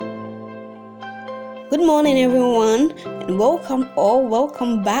Good morning, everyone, and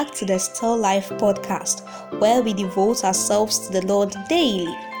welcome back to the Still Life podcast, where we devote ourselves to the Lord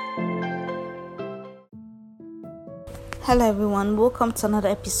daily. Hello, everyone. Welcome to another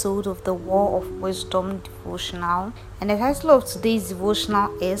episode of the War of Wisdom devotional, and the title of today's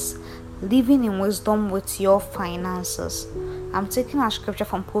devotional is Living in Wisdom with Your Finances. I'm taking our scripture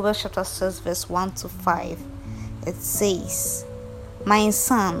from Proverbs chapter 6, verse 1 to 5. It says, "My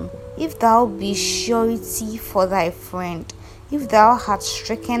son, if thou be surety for thy friend, if thou hast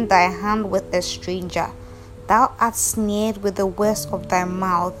stricken thy hand with a stranger, thou art snared with the words of thy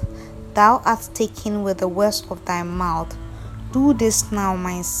mouth, thou art taken with the words of thy mouth. Do this now,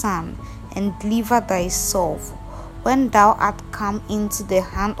 my son, and deliver thyself. When thou art come into the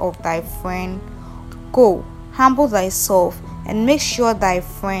hand of thy friend, go, humble thyself, and make sure thy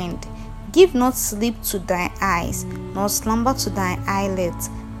friend. Give not sleep to thine eyes, nor slumber to thine eyelids.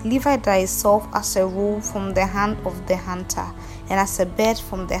 Deliver thyself as a roe from the hand of the hunter, and as a bird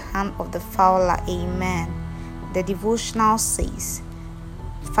from the hand of the fowler." Amen. The devotional says,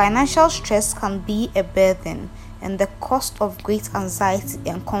 financial stress can be a burden and the cause of great anxiety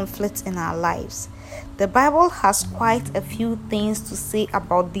and conflict in our lives. The Bible has quite a few things to say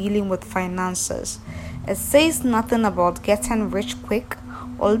about dealing with finances. It says nothing about getting rich quick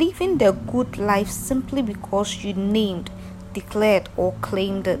or living the good life simply because you named, declared, or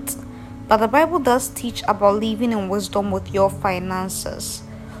claimed it. But the Bible does teach about living in wisdom with your finances.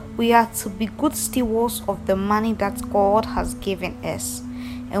 We are to be good stewards of the money that God has given us,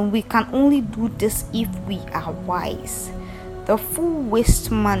 and we can only do this if we are wise. The fool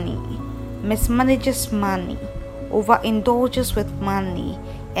wastes money, mismanages money, overindulges with money,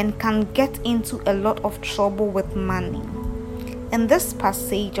 and can get into a lot of trouble with money. In this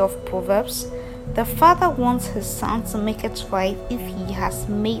passage of Proverbs, the father wants his son to make it right if he has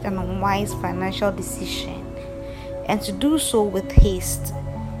made an unwise financial decision, and to do so with haste.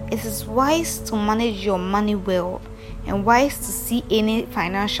 It is wise to manage your money well, and wise to see any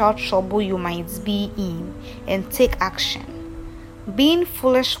financial trouble you might be in and take action. Being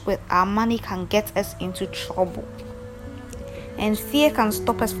foolish with our money can get us into trouble, and fear can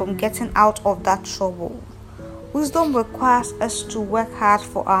stop us from getting out of that trouble. Wisdom requires us to work hard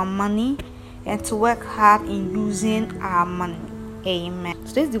for our money and to work hard in using our money. Amen.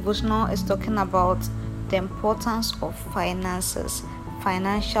 Today's devotional is talking about the importance of finances,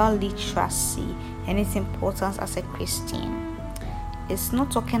 financial literacy, and its importance as a Christian. It's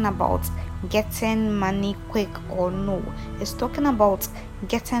not talking about getting money quick or no. It's talking about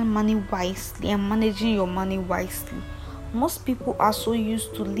getting money wisely and managing your money wisely. Most people are so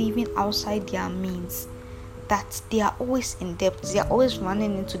used to living outside their means that they are always in debt. They are always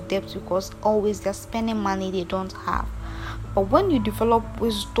running into debt because always they're spending money they don't have. But when you develop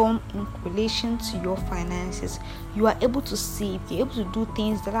wisdom in relation to your finances, you are able to save, you're able to do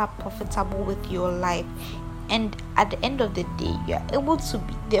things that are profitable with your life. And at the end of the day, you are able to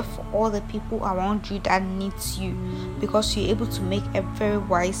be there for all the people around you that needs you, because you're able to make a very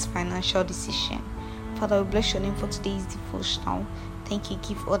wise financial decision. Father, we bless your name for today's devotional. Thank you,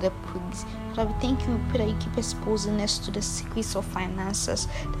 give all the praise. Father, we thank you, we pray that you keep exposing us to the secrets of finances,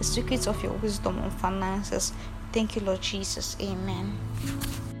 the secrets of your wisdom on finances. Thank you, Lord Jesus. Amen.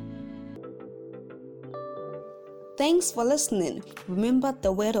 Thanks for listening. Remember,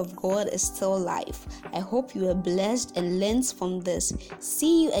 the word of God is still life. I hope you are blessed and learned from this.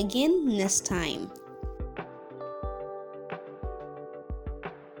 See you again next time.